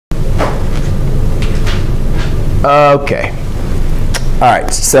Okay. All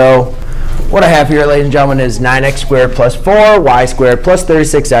right, so what I have here, ladies and gentlemen, is 9x squared plus 4y squared plus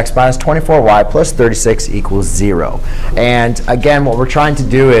 36x minus 24y plus 36 equals 0. And again, what we're trying to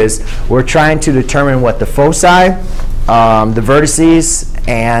do is we're trying to determine what the foci, the vertices,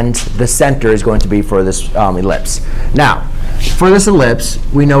 and the center is going to be for this ellipse. Now, for this ellipse,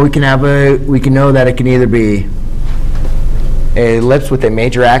 we know we can know that it can either be an ellipse with a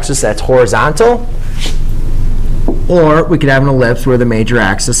major axis that's horizontal, or we could have an ellipse where the major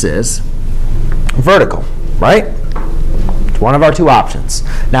axis is vertical, right? It's one of our two options.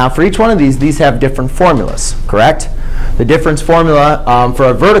 Now, for each one of these have different formulas, correct? The difference formula for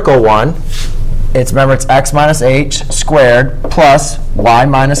a vertical one, remember it's x minus h squared plus y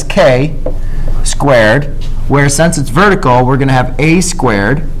minus k squared, where since it's vertical, we're going to have a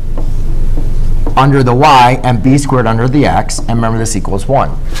squared under the y and b squared under the x, and remember this equals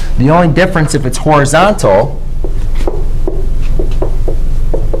 1. The only difference if it's horizontal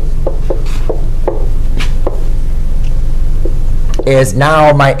is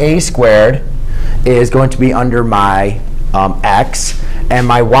now my a squared is going to be under my x, and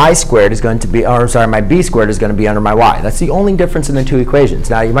my y squared is going to be, or sorry, my b squared is going to be under my y. That's the only difference in the two equations.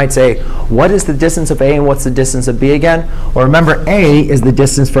 Now you might say, what is the distance of a and what's the distance of b again? Well, remember, a is the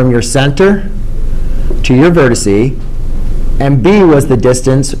distance from your center to your vertice, and b was the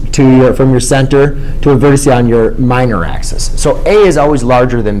distance from your center to a vertice on your minor axis. So a is always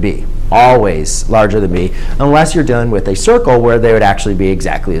larger than b. Always larger than b, unless you're dealing with a circle where they would actually be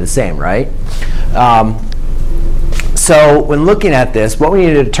exactly the same, right? So when looking at this, what we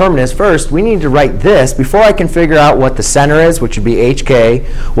need to determine is first, we need to write this before I can figure out what the center is, which would be hk,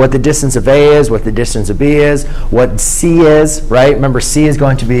 what the distance of a is, what the distance of b is, what c is, right? Remember, c is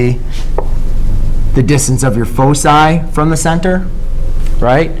going to be the distance of your foci from the center,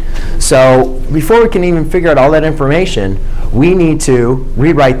 right? So before we can even figure out all that information, we need to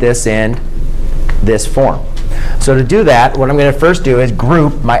rewrite this in this form. So to do that, what I'm going to first do is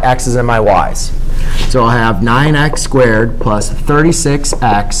group my x's and my y's. So I'll have 9x squared plus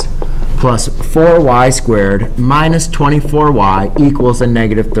 36x plus 4y squared minus 24y equals a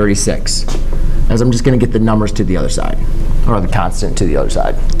negative 36. As I'm just going to get the numbers to the other side, or the constant to the other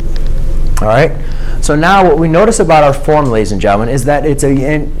side. All right. So now what we notice about our form, ladies and gentlemen, is that it's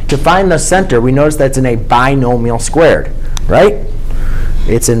to find the center, we notice that's in a binomial squared, right?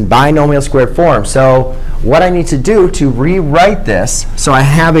 It's in binomial squared form. So what I need to do to rewrite this, so I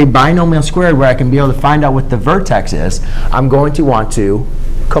have a binomial squared where I can be able to find out what the vertex is, I'm going to want to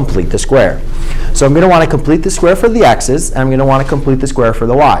complete the square. So I'm going to want to complete the square for the x's, and I'm going to want to complete the square for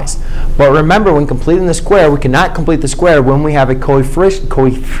the y's. But remember, when completing the square, we cannot complete the square when we have a coefficient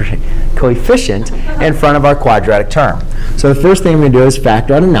in front of our quadratic term. So the first thing I'm going to do is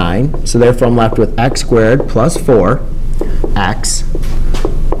factor out a 9. So therefore, I'm left with x squared plus 4x.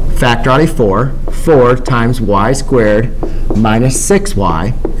 Factor out a 4. 4 times y squared minus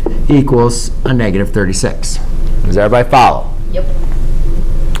 6y equals a negative 36. Does everybody follow? Yep.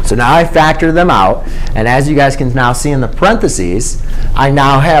 So now I factor them out, and as you guys can now see in the parentheses, I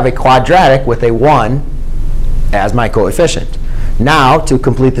now have a quadratic with a 1 as my coefficient. Now, to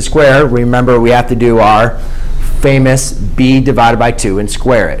complete the square, remember we have to do our famous b divided by 2 and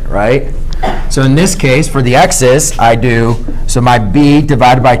square it, right? So in this case, for the x's, I do, so my b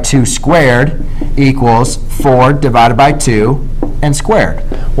divided by 2 squared equals 4 divided by 2 and squared.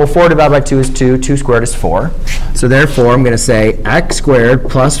 Well, 4 divided by 2 is 2. 2 squared is 4. So therefore, I'm going to say x squared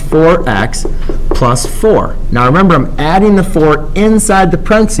plus 4x plus 4. Now remember, I'm adding the 4 inside the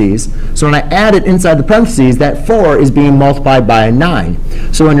parentheses. So when I add it inside the parentheses, that 4 is being multiplied by a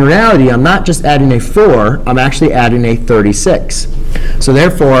 9. So in reality, I'm not just adding a 4. I'm actually adding a 36. So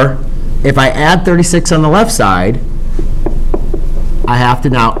therefore, if I add 36 on the left side, I have to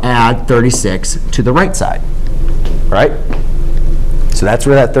now add 36 to the right side, right? So that's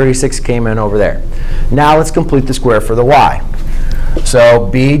where that 36 came in over there. Now let's complete the square for the y. So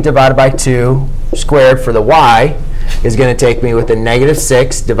b divided by 2 squared for the y is going to take me with a negative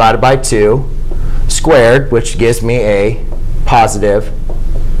 6 divided by 2 squared, which gives me a positive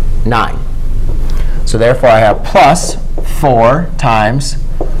 9. So therefore, I have plus 4 times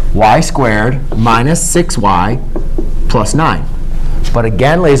y squared minus 6y plus 9. But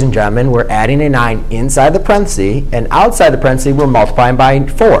again, ladies and gentlemen, we're adding a 9 inside the parenthesis, and outside the parenthesis, we're multiplying by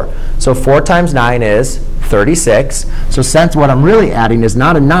 4. So 4 times 9 is 36. So since what I'm really adding is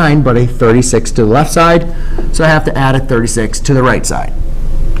not a 9, but a 36 to the left side, so I have to add a 36 to the right side.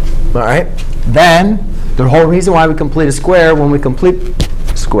 All right? Then, the whole reason why we complete a square, when we complete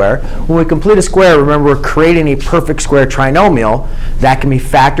a square, remember, we're creating a perfect square trinomial that can be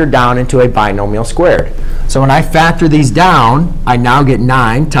factored down into a binomial squared. So when I factor these down, I now get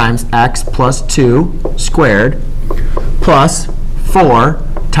 9 times x plus 2 squared plus 4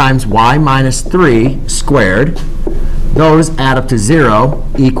 times y minus 3 squared. Those add up to 0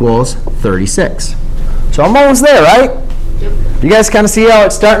 equals 36. So I'm almost there, right? Yep. You guys kind of see how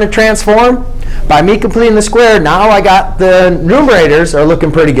it's starting to transform? By me completing the square, now I got the numerators are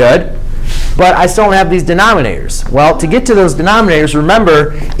looking pretty good, but I still don't have these denominators. Well, to get to those denominators,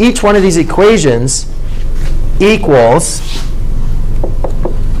 remember, each one of these equations equals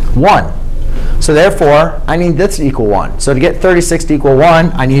 1. So therefore, I need this to equal 1. So to get 36 to equal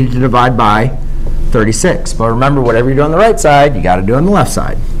 1, I needed to divide by 36. But remember, whatever you do on the right side, you got to do on the left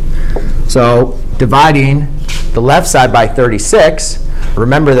side. So dividing the left side by 36,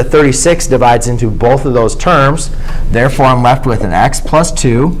 remember the 36 divides into both of those terms. Therefore, I'm left with an x plus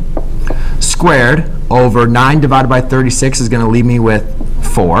 2 squared over 9 divided by 36 is going to leave me with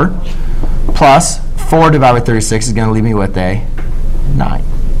 4, plus 4 divided by 36 is going to leave me with a 9.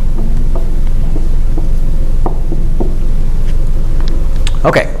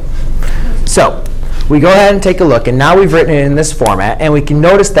 OK, so we go ahead and take a look. And now we've written it in this format. And we can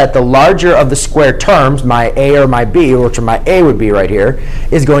notice that the larger of the square terms, my a or my b, which my a would be right here,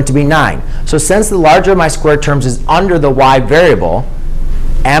 is going to be 9. So since the larger of my square terms is under the y variable,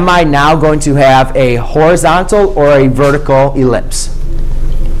 am I now going to have a horizontal or a vertical ellipse?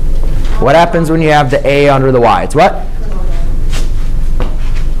 What happens when you have the a under the y? It's what?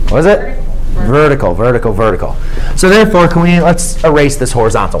 What is it? Vertical, vertical, vertical. So therefore, let's erase this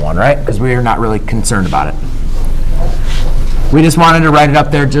horizontal one, right? Because we are not really concerned about it. We just wanted to write it up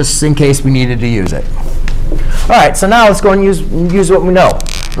there just in case we needed to use it. All right, so now let's go and use what we know.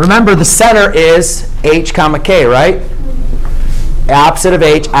 Remember, the center is h comma k, right? Opposite of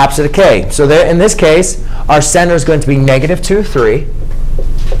h, opposite of k. So there, in this case, our center is going to be -2, 3.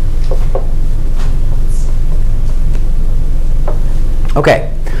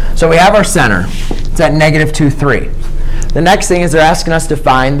 OK, so we have our center. It's at -2, 3. The next thing is they're asking us to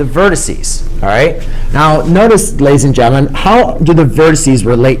find the vertices. All right. Now, notice, ladies and gentlemen, how do the vertices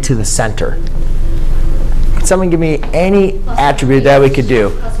relate to the center? Can someone give me any attribute that we could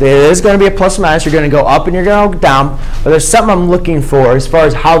do? There is going to be a plus or minus. You're going to go up and you're going to go down. But there's something I'm looking for as far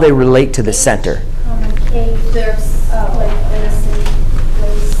as how they relate to the center. There's like in the same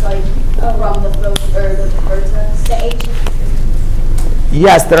place, like around the vertex. The H.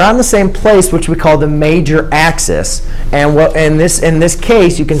 Yes, they're on the same place, which we call the major axis. And what, in this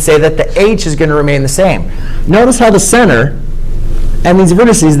case, you can say that the h is going to remain the same. Notice how the center and these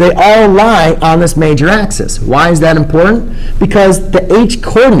vertices, they all lie on this major axis. Why is that important? Because the h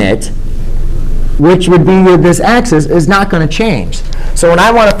coordinate, which would be this axis, is not going to change. So when I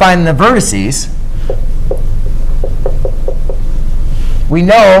want to find the vertices, we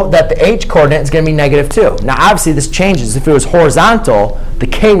know that the h coordinate is going to be -2. Now, obviously, this changes. If it was horizontal, the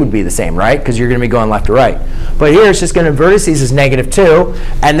k would be the same, right? Because you're going to be going left to right. But here, it's just going to vertices is -2.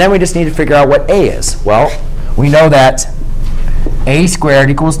 And then we just need to figure out what a is. Well, we know that a squared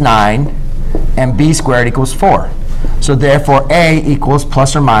equals 9, and b squared equals 4. So therefore, a equals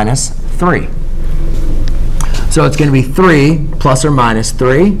plus or minus 3. So it's going to be 3 plus or minus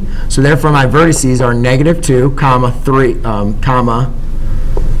 3. So therefore, my vertices are -2, comma 3, comma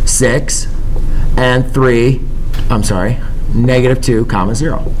 6, and 3, I'm sorry, -2, comma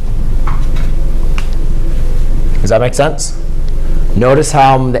 0. Does that make sense? Notice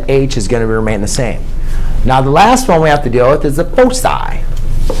how the h is going to remain the same. Now, the last one we have to deal with is the foci.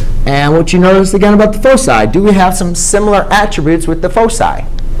 And what you notice again about the foci, do we have some similar attributes with the foci?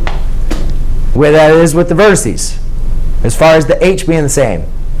 Where that is with the vertices, as far as the h being the same.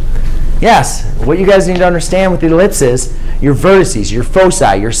 Yes, what you guys need to understand with the ellipses, your vertices, your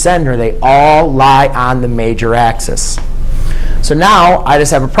foci, your center, they all lie on the major axis. So now I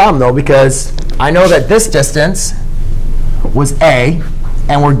just have a problem, though, because I know that this distance was a,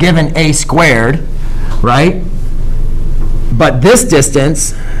 and we're given a squared, right? But this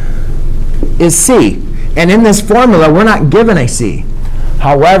distance is c. And in this formula, we're not given a c.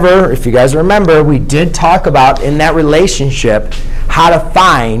 However, if you guys remember, we did talk about in that relationship how to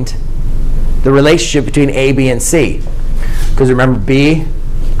find the relationship between a, b, and c. Because remember, b,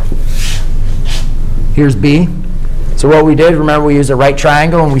 here's b. So what we did, remember, we used a right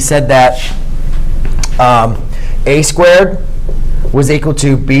triangle, and we said that a squared was equal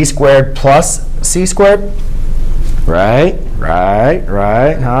to b squared plus c squared. Right, right,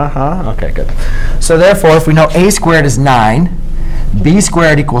 right, OK, good. So therefore, if we know a squared is 9, b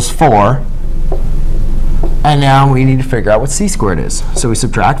squared equals 4, and now we need to figure out what c squared is. So we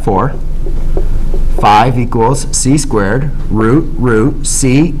subtract 4. 5 equals c squared, root,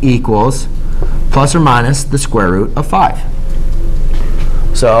 c equals plus or minus the square root of 5.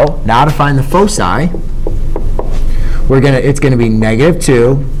 So now to find the foci, it's going to be negative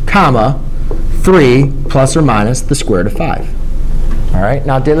 2, comma, 3 plus or minus the square root of 5. All right,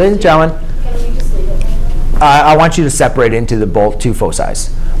 now, ladies and gentlemen, Can we just leave it like that? I want you to separate into the both two foci.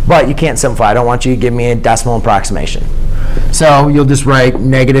 But you can't simplify. I don't want you to give me a decimal approximation. So you'll just write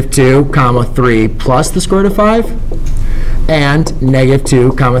negative 2, comma, 3 plus the square root of 5, and negative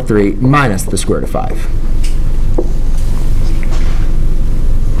 2, comma, 3 minus the square root of 5.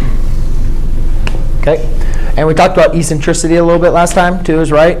 Okay, and we talked about eccentricity a little bit last time too,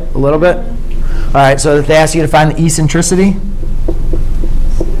 is right? A little bit? All right, so if they ask you to find the eccentricity,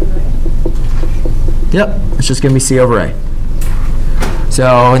 yep, it's just going to be C over A.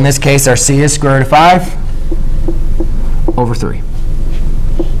 So in this case, our C is square root of 5 over 3.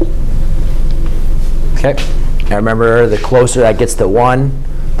 Okay, and remember, the closer that gets to 1,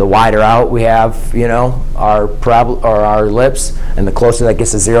 the wider out we have, you know, our ellipse, and the closer that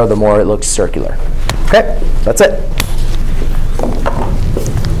gets to 0, the more it looks circular. Okay, that's it.